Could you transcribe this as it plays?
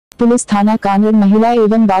Police थाना कानड़ महिला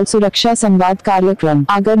एवं बाल सुरक्षा संवाद कार्यक्रम।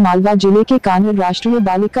 आगर मालवा जिले के कानड़ राष्ट्रीय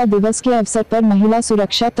बालिका दिवस के अवसर पर महिला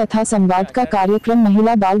सुरक्षा तथा संवाद का कार्यक्रम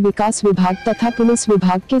महिला बाल विकास विभाग तथा पुलिस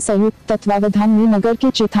विभाग के संयुक्त तत्वावधान में नगर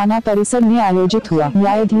के चिथाना परिसर में आयोजित हुआ।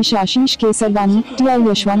 न्यायाधीश आशीष केसरवानी, टीआई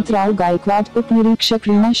यशवंत राव गायकवाड, उप निरीक्षक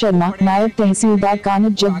रीना शर्मा, नायब तहसीलदार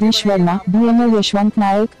कानड़ जगदीश वर्मा, बीएमओ यशवंत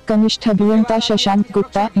नायक, कनिष्ठ अभियंता शशांक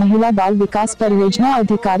गुप्ता, महिला बाल विकास परियोजना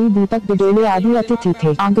अधिकारी दीपक बिडोले आदि अतिथि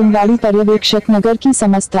थे। आंगनबाड़ी पर्यवेक्षक, नगर की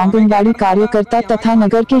समस्त आंगनबाड़ी कार्यकर्ता तथा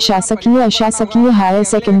नगर के शासकीय अशासकीय हायर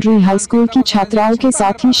सेकेंडरी हाई स्कूल की छात्राओं के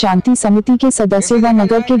साथ ही शांति समिति के सदस्य व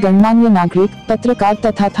नगर के गणमान्य नागरिक, पत्रकार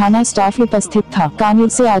तथा थाना स्टाफ उपस्थित था। कानड़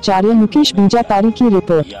से आचार्य मुकेश बीजापारी की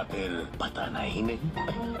रिपोर्ट।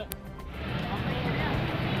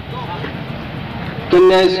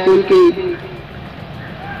 कन्या स्कूल की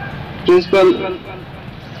principal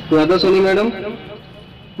Radha Soni madam,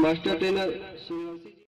 master trainer